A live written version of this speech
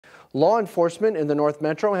Law enforcement in the North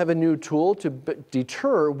Metro have a new tool to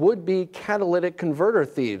deter would-be catalytic converter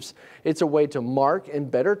thieves. It's a way to mark and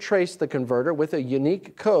better trace the converter with a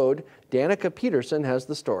unique code. Danica Peterson has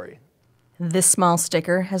the story. This small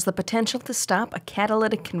sticker has the potential to stop a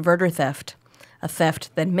catalytic converter theft, a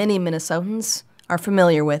theft that many Minnesotans are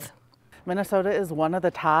familiar with. Minnesota is one of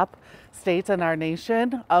the top states in our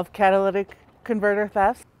nation of catalytic converter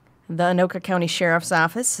thefts. The Anoka County Sheriff's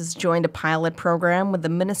Office has joined a pilot program with the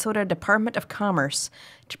Minnesota Department of Commerce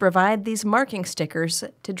to provide these marking stickers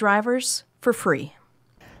to drivers for free.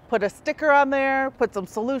 Put a sticker on there, put some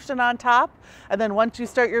solution on top, and then once you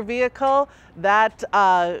start your vehicle, that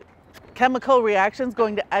chemical reaction is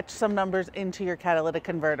going to etch some numbers into your catalytic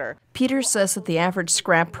converter. Peter says that the average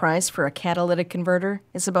scrap price for a catalytic converter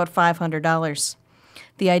is about $500.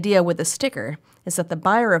 The idea with the sticker is that the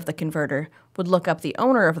buyer of the converter would look up the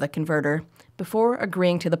owner of the converter before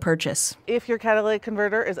agreeing to the purchase. If your catalytic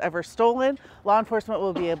converter is ever stolen, law enforcement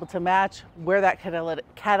will be able to match where that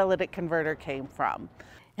catalytic converter came from.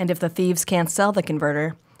 And if the thieves can't sell the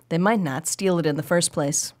converter, they might not steal it in the first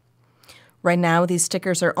place. Right now, these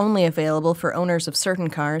stickers are only available for owners of certain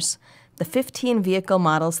cars, the 15 vehicle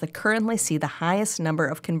models that currently see the highest number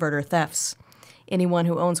of converter thefts. Anyone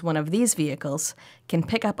who owns one of these vehicles can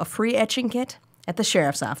pick up a free etching kit at the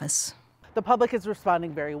Sheriff's Office. The public is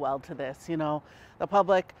responding very well to this. You know, the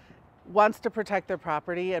public wants to protect their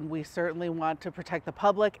property, and we certainly want to protect the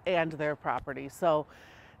public and their property. So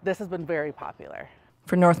this has been very popular.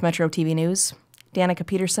 For North Metro TV News, Danica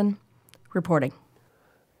Peterson reporting.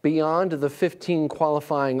 Beyond the 15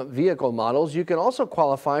 qualifying vehicle models, you can also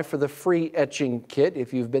qualify for the free etching kit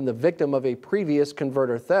if you've been the victim of a previous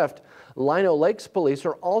converter theft. Lino Lakes Police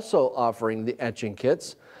are also offering the etching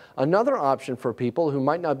kits. Another option for people who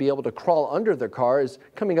might not be able to crawl under their car is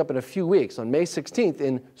coming up in a few weeks. On May 16th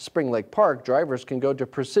in Spring Lake Park, drivers can go to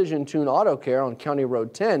Precision Tune Auto Care on County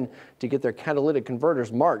Road 10 to get their catalytic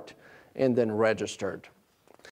converters marked and then registered.